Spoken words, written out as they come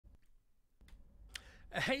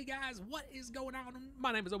Hey guys, what is going on?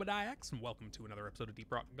 My name is ObediahX, and welcome to another episode of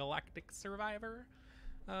Deep Rock Galactic Survivor.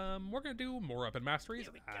 We're gonna do more up in Masteries,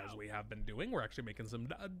 as we have been doing. We're actually making some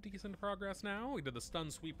decent progress now. We did the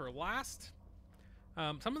stun sweeper last.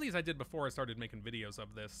 Some of these I did before I started making videos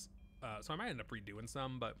of this, so I might end up redoing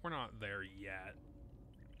some, but we're not there yet.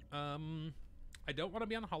 I don't want to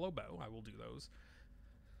be on Hollow Bow. I will do those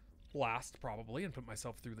last, probably, and put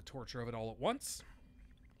myself through the torture of it all at once.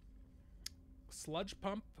 Sludge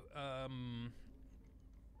Pump,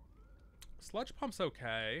 Sludge Pump's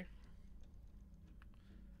okay.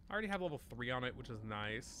 I already have level 3 on it, which is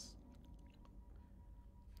nice.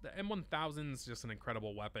 The M1000's just an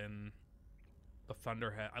incredible weapon. The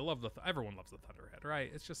Thunderhead, I love everyone loves the Thunderhead, right?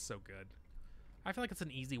 It's just so good. I feel like it's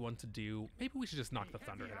an easy one to do. Maybe we should just knock the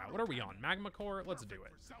Thunderhead out. What are we on? Magma Core? Let's do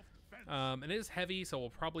it. And it is heavy, so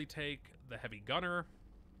we'll probably take the Heavy Gunner.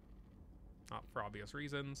 Not for obvious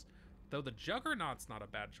reasons. Though the Juggernaut's not a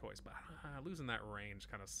bad choice, but losing that range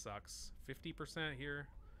kind of sucks. 50% here.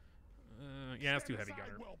 Yeah, let's do Heavy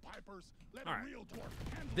Gunner. Alright.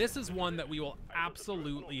 This is one that we will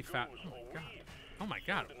absolutely Oh my god. Oh my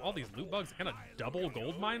god, all these loot bugs and a double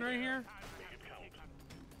gold mine right here?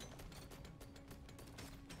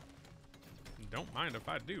 Don't mind if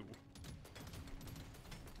I do.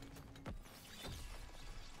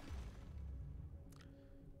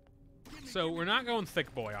 So we're not going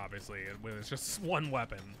thick boy, obviously, when it's just one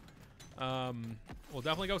weapon. We'll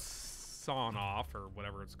definitely go sawn off, or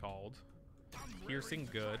whatever it's called. Piercing,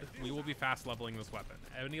 good. We will be fast leveling this weapon.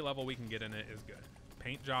 Any level we can get in it is good.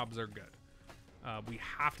 Paint jobs are good. We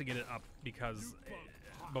have to get it up because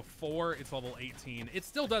before it's level 18, it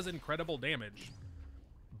still does incredible damage,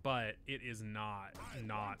 but it is not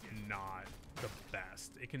the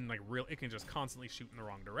best. It can it can just constantly shoot in the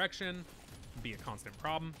wrong direction, be a constant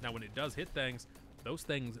problem. Now when it does hit things, those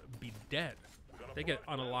things be dead. They get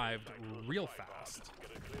unalived real fast.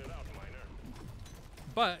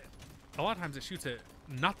 But a lot of times it shoots at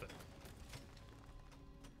nothing.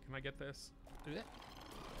 Can I get this?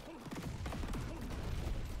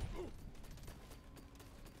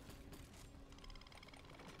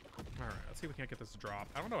 Alright, let's see if we can't get this to drop.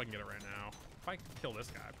 I don't know if I can get it right now. If I kill this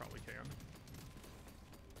guy, I probably can.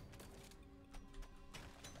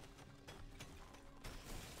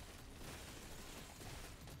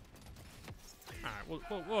 Alright, we'll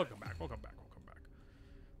come back. We'll come back. We'll come back.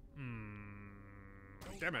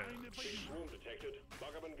 Damn it. Room detected.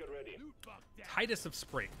 Buggerman, get ready. Titus of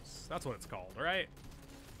Springs. That's what it's called, right?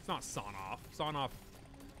 It's not sawn off. Sawn off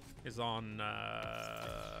is on the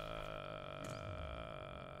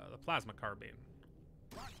plasma carbine.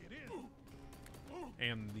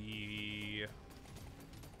 And the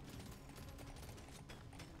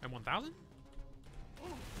M1000?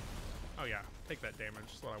 Oh yeah, take that damage.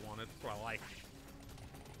 That's what I wanted. That's what I like.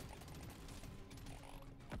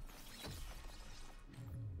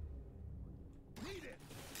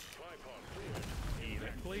 Eat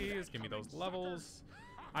it, please. Give me those levels.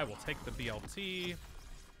 I will take the BLT.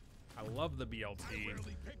 I love the BLT.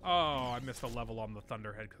 Oh, I missed a level on the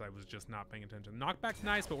Thunderhead because I was just not paying attention. Knockback's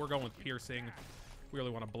nice, but we're going with piercing. We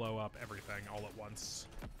really want to blow up everything all at once.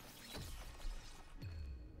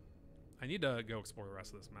 I need to go explore the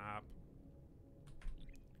rest of this map.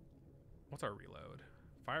 What's our reload?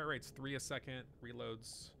 Fire rate's 3 a second.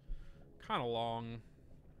 Reload's kind of long.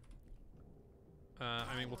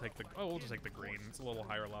 I mean, we'll take the... Oh, we'll just take the green. It's a little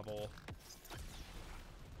higher level.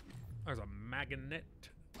 There's a magnet.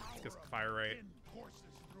 Let's get some fire rate.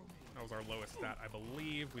 That was our lowest stat, I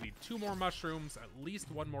believe. We need 2 more mushrooms, at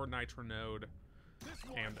least 1 more nitro node,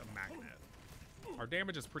 and a magnet. Our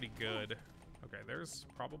damage is pretty good. Okay, there's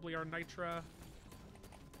probably our nitra.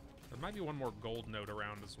 There might be 1 more gold node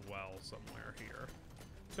around as well somewhere here.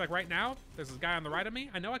 So like right now, there's this guy on the right of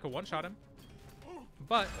me. I know I could one-shot him,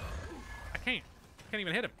 but I can't. I can't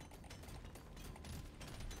even hit him.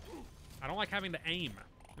 I don't like having to aim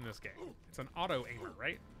in this game. It's an auto aimer,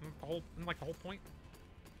 right? Isn't like the whole point?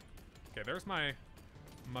 Okay, there's my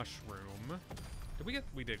mushroom. Did we get?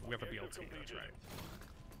 We did. We have a BLT. That's right.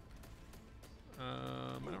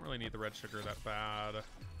 I don't really need the red sugar that bad.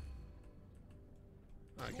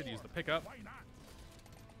 I could use the pickup.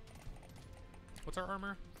 What's our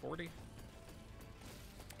armor? 40?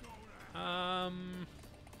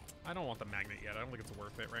 I don't want the magnet yet. I don't think it's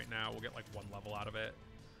worth it right now. We'll get like 1 level out of it.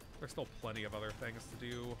 There's still plenty of other things to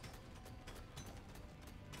do.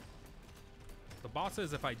 The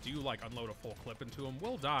bosses, if I do like unload a full clip into them,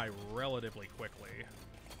 will die relatively quickly.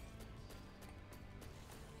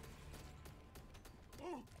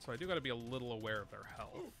 So I do gotta be a little aware of their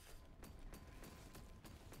health.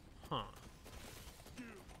 Huh.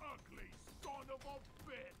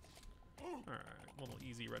 Alright, little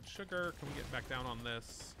easy red sugar. Can we get back down on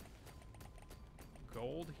this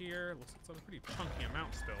gold here? Looks like it's a pretty chunky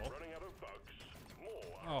amount still.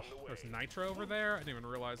 Oh, there's nitro over there. I didn't even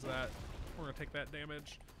realize that. We're gonna take that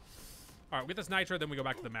damage. Alright, we get this nitro, then we go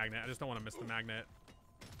back to the magnet. I just don't want to miss the magnet.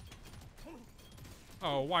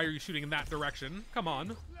 Oh, why are you shooting in that direction? Come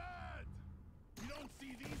on.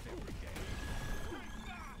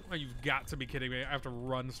 Oh, you've got to be kidding me. I have to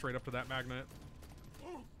run straight up to that magnet.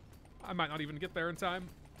 I might not even get there in time.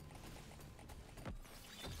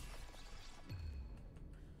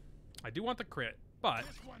 I do want the crit, but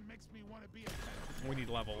we need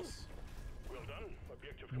levels.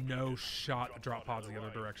 No shot to drop pods the other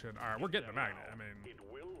direction. All right, we're getting the magnet. I mean,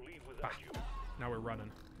 now we're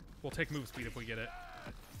running. We'll take move speed if we get it.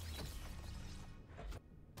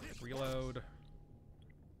 Reload.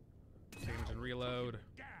 Damage and reload.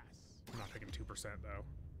 I'm not taking 2% though.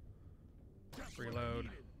 Reload.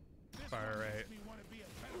 Fire rate.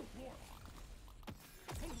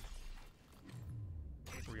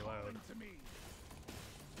 Reload.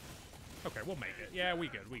 Okay, we'll make it. Yeah, we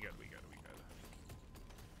good.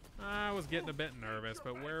 I was getting a bit nervous,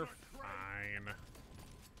 but we're fine.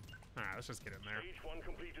 Alright, let's just get in there.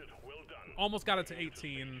 Almost got it to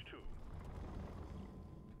 18.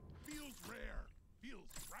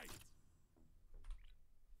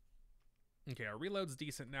 Okay, our reload's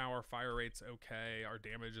decent now. Our fire rate's okay. Our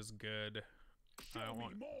damage is good. I don't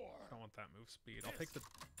want that move speed. I'll take the...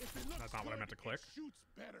 That's not what I meant to click.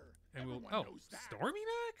 And we'll... Oh, Stormy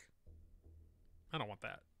Neck? I don't want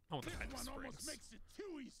that. I want the Titan Springs.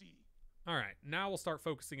 Alright, now we'll start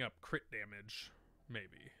focusing up crit damage.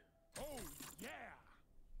 Maybe. Oh, yeah.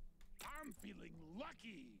 I'm feeling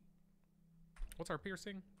lucky. What's our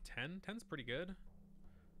piercing? 10? 10's pretty good.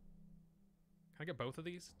 Can I get both of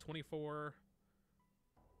these? 24.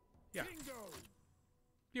 Yeah. Bingo.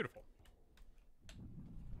 Beautiful.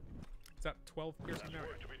 Is that 12 piercing now?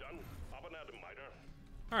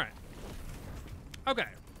 Alright. Okay.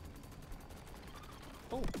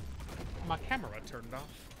 Oh, my camera turned off.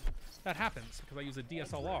 That happens because I use a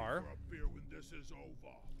DSLR.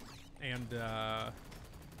 And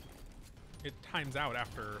it times out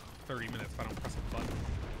after 30 minutes if I don't press a button.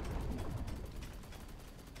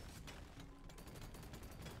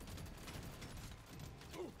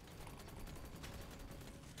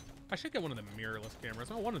 I should get one of the mirrorless cameras.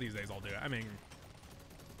 Well, one of these days I'll do it. I mean,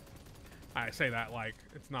 I say that like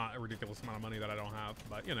it's not a ridiculous amount of money that I don't have,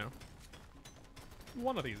 but you know,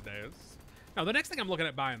 one of these days. Now, the next thing I'm looking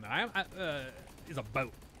at buying that is a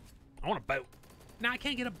boat. I want a boat. Now, I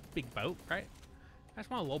can't get a big boat, right? I just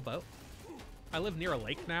want a little boat. I live near a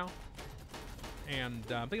lake now, and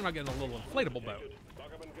I'm thinking about getting a little inflatable boat.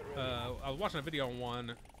 I was watching a video on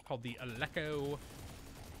one called the Aleco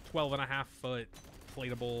 12.5-foot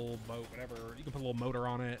inflatable boat, whatever. You can put a little motor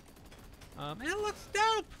on it. And it looks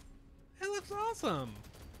dope. It looks awesome.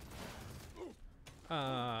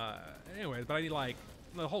 Anyways, but I need like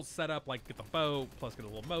the whole setup, like get the boat, plus get a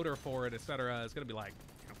little motor for it, etc. It's gonna be like,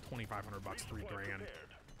 you know, $2,500, $3 grand.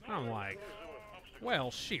 I'm like,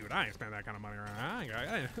 well, shoot, I ain't spending that kind of money around.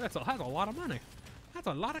 That's a lot of money. That's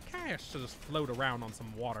a lot of cash to just float around on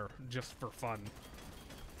some water just for fun.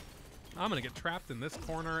 I'm gonna get trapped in this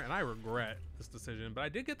corner, and I regret this decision, but I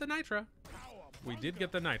did get the Nitra. We did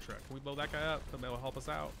get the Nitra. Can we blow that guy up? That'll help us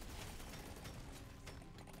out.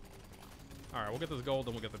 All right, we'll get this gold,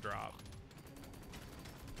 and we'll get the drop.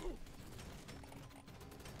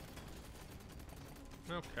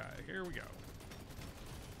 Okay, here we go.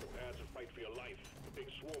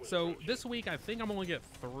 So this week, I think I'm only get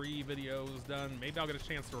 3 videos done. Maybe I'll get a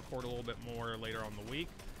chance to record a little bit more later on the week.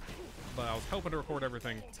 But I was hoping to record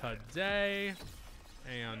everything today,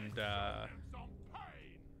 and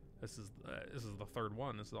this is the 3rd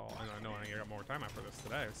one. This is all. I know I got more time after this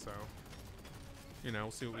today, so you know,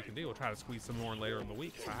 we'll see what we can do. We'll try to squeeze some more in later in the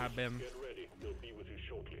week. I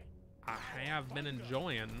have been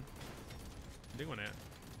enjoying doing it.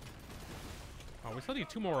 Oh, we still need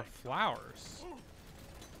 2 more flowers.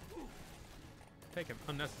 Taking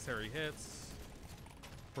unnecessary hits.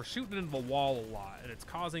 We're shooting into the wall a lot, and it's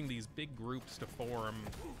causing these big groups to form,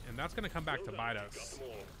 and that's going to come back to bite us.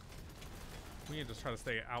 We need to just try to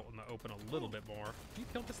stay out in the open a little bit more. Can you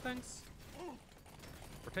kill these things?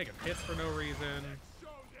 We're taking hits for no reason.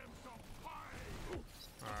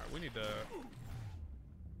 Alright, we need to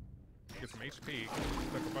get some HP.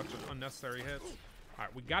 Took a bunch of unnecessary hits.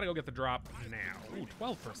 Alright, we gotta go get the drop now. Ooh,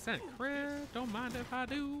 12% crit. Don't mind if I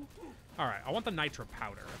do. Alright, I want the Nitra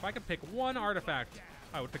powder. If I could pick one artifact,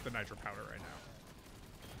 I would pick the Nitra powder right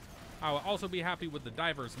now. I would also be happy with the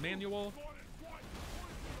Diver's Manual.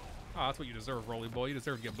 Oh, Oh, that's what you deserve, Rolly Boy. You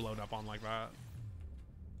deserve to get blown up on like that.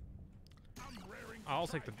 I'll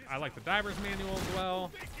take the. I like the diver's manual as well.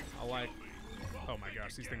 I like. Oh my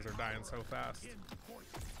gosh, these things are dying so fast.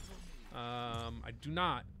 I do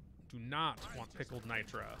not want pickled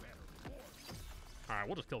nitra. All right,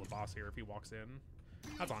 we'll just kill the boss here if he walks in.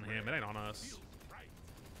 That's on him. It ain't on us.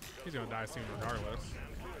 He's gonna die soon regardless.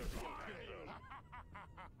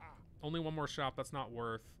 Only one more shop. That's not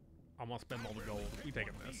worth. I'm gonna spend all the gold. We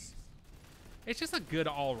taking this. It's just a good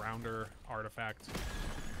all-rounder artifact.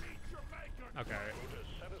 Okay.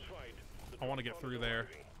 I want to get through there.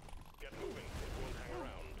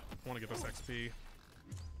 I want to get this XP.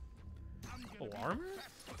 Full armor?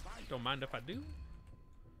 Don't mind if I do.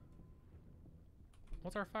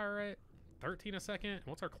 What's our fire rate? 13 a second.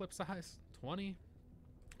 What's our clip size? 20.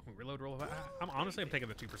 Reload, roll. I'm honestly, I'm taking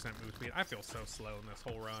the 2% move speed. I feel so slow in this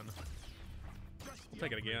whole run. I'll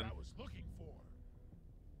take it again.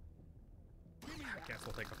 I guess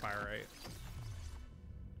we'll take the fire rate.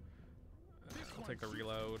 We'll take the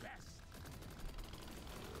reload.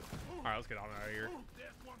 Alright, let's get on out of here.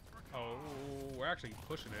 Oh, we're actually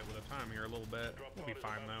pushing it with the time here a little bit. We'll be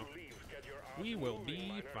fine, though. We will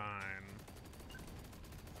be fine.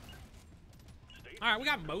 Alright, we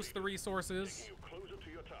got most of the resources.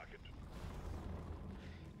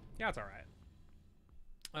 Yeah, it's alright.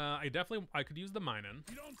 I could use the mining.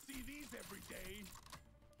 You don't see these every day.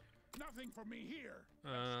 Nothing for me here.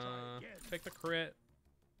 Take the crit.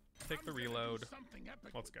 Take the reload.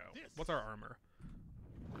 Let's go. What's our armor?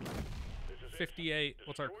 58.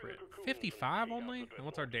 What's our crit? 55 only? And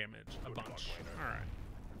what's our damage? A bunch. Alright.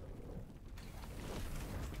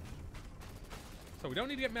 So we don't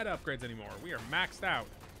need to get meta upgrades anymore. We are maxed out.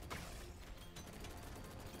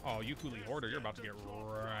 Oh, you Hooli Hoarder, you're about to get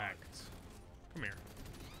wrecked. Come here.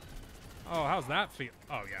 Oh, how's that feel?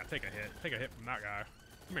 Oh, yeah, take a hit. Take a hit from that guy.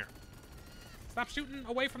 Come here. Stop shooting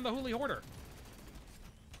away from the Hooli Hoarder.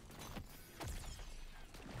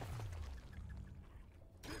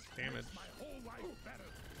 Damage.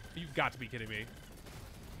 You've got to be kidding me.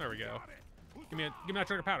 There we go. Give me that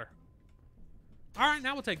trigger powder. All right,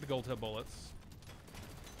 now we'll take the gold tip bullets.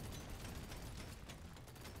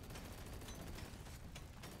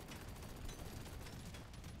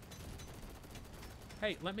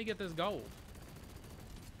 Hey, let me get this gold.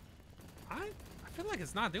 I feel like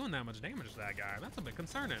it's not doing that much damage to that guy. That's a bit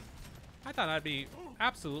concerning. I thought I'd be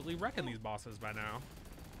absolutely wrecking these bosses by now.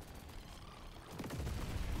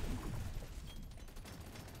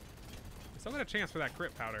 Still got a chance for that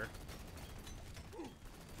crit powder.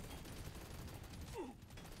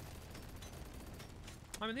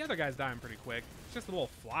 I mean, the other guy's dying pretty quick. It's just a little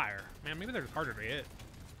flyer. Man, maybe they're just harder to hit.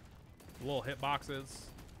 Little hit boxes.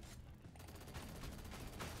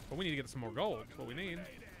 But we need to get some more gold. That's what we need.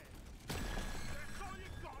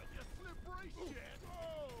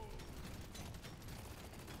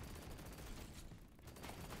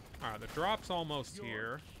 Alright, the drop's almost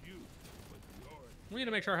here. We need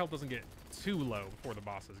to make sure our health doesn't get too low before the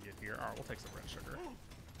bosses get here. Alright, we'll take some red sugar.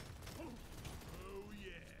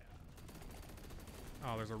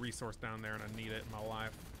 Oh, there's a resource down there and I need it in my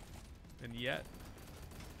life. And yet,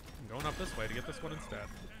 I'm going up this way to get this one instead.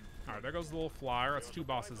 Alright, there goes the little flyer. That's 2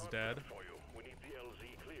 bosses dead.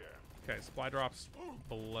 Okay, supply drops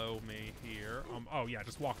below me here. Oh yeah,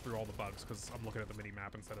 just walk through all the bugs because I'm looking at the mini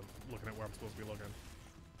map instead of looking at where I'm supposed to be looking.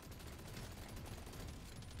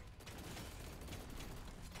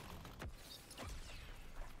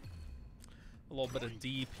 A little bit of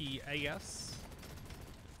DPAS.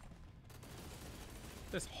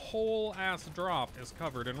 This whole ass drop is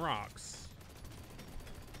covered in rocks.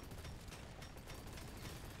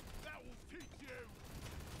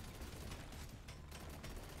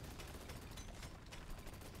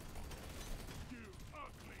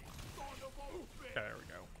 Okay, there we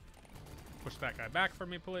go. Push that guy back for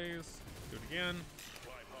me, please. Do it again.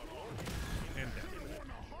 And dead.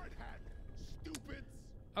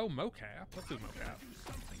 Oh, mocap. Let's do mocap.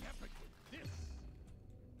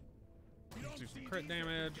 Let's do some crit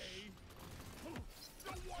damage.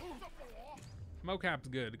 Mocap's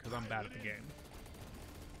good because I'm bad at the game.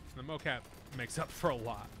 The mocap makes up for a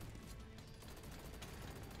lot.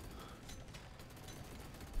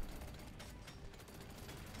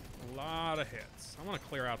 A lot of hits. I want to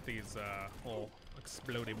clear out these little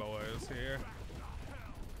explodey boys here.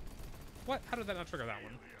 What? How did that not trigger that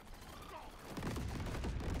one?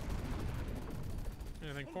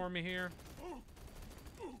 Anything for me here?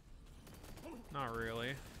 Not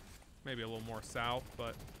really. Maybe a little more south,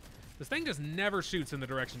 but this thing just never shoots in the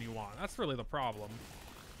direction you want. That's really the problem.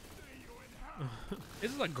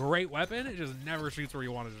 This is a great weapon. It just never shoots where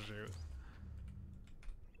you want it to shoot.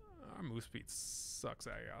 move speed sucks,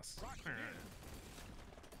 I guess. All right.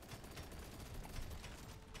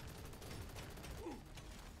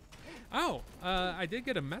 Oh, I did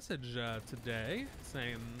get a message today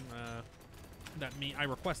saying that I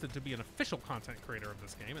requested to be an official content creator of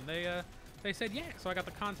this game, and they said yeah. So I got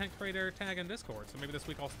the content creator tag in Discord. So maybe this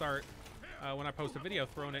week I'll start when I post a video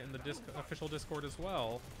throwing it in the official Discord as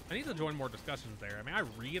well. I need to join more discussions there. I mean, I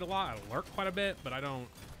read a lot, I lurk quite a bit, but I don't,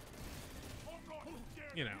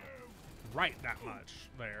 you know, write that much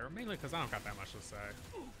there. Mainly because I don't got that much to say,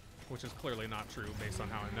 which is clearly not true based on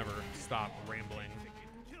how I never stop rambling.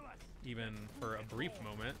 Even for a brief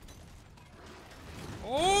moment.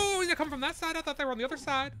 Oh, they come from that side? I thought they were on the other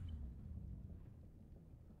side.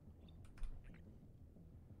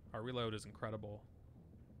 Our reload is incredible,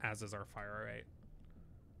 as is our fire rate.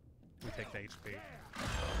 We take the HP.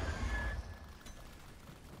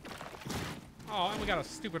 Oh, and we got a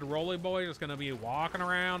stupid roly boy just gonna be walking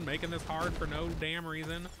around making this hard for no damn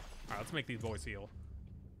reason. All right, let's make these boys heal.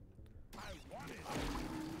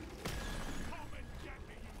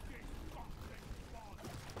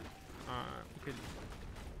 We could,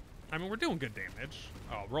 I mean, we're doing good damage.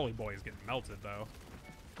 Oh, roly boy is getting melted though.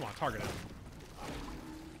 Come on, target him.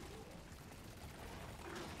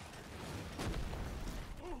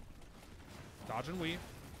 Dodge and weave.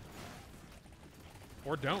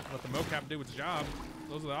 Or don't. Let the mocap do its job.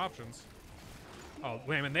 Those are the options. Oh,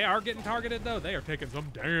 wait a minute. They are getting targeted, though. They are taking some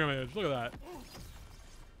damage. Look at that.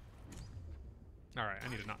 All right.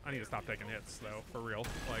 I need to stop taking hits, though. For real.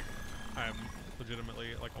 Like, I'm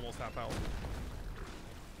legitimately, like, almost half health.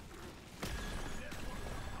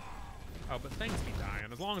 Oh, but things be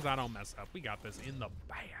dying. As long as I don't mess up, we got this in the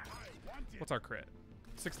bag. What's our crit?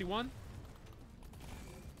 61?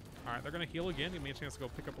 All right, they're going to heal again. Give me a chance to go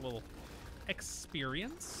pick up a little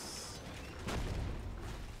experience.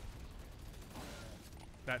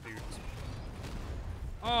 That dude.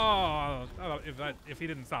 Oh, if he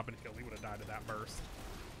didn't stop and heal, he would have died of that burst.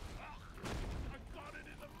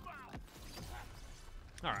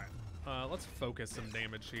 All right, let's focus some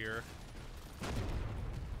damage here.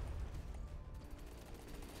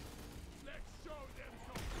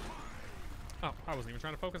 Oh, I wasn't even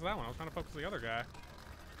trying to focus that one. I was trying to focus the other guy.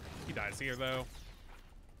 He dies here, though.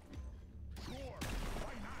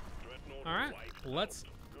 All right, let's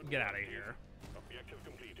get out of here.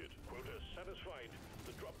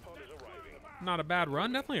 Not a bad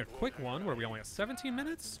run. Definitely a quick one. What are we only at 17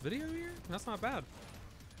 minutes video here? That's not bad.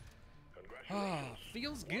 Ah,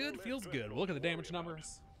 feels good. Feels good. We'll look at the damage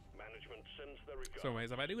numbers. So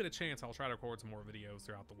anyways, if I do get a chance, I'll try to record some more videos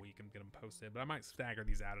throughout the week and get them posted. But I might stagger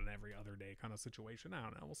these out in every other day kind of situation. I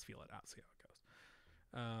don't know. We'll feel it out. See how it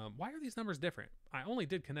goes. Why are these numbers different? I only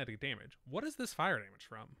did kinetic damage. What is this fire damage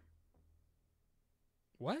from?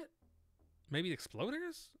 What? Maybe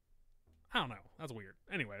exploders? I don't know. That's weird.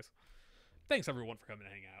 Anyways, thanks everyone for coming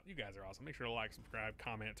to hang out. You guys are awesome. Make sure to like, subscribe,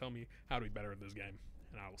 comment, tell me how to be better at this game.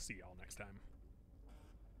 And I will see y'all next time.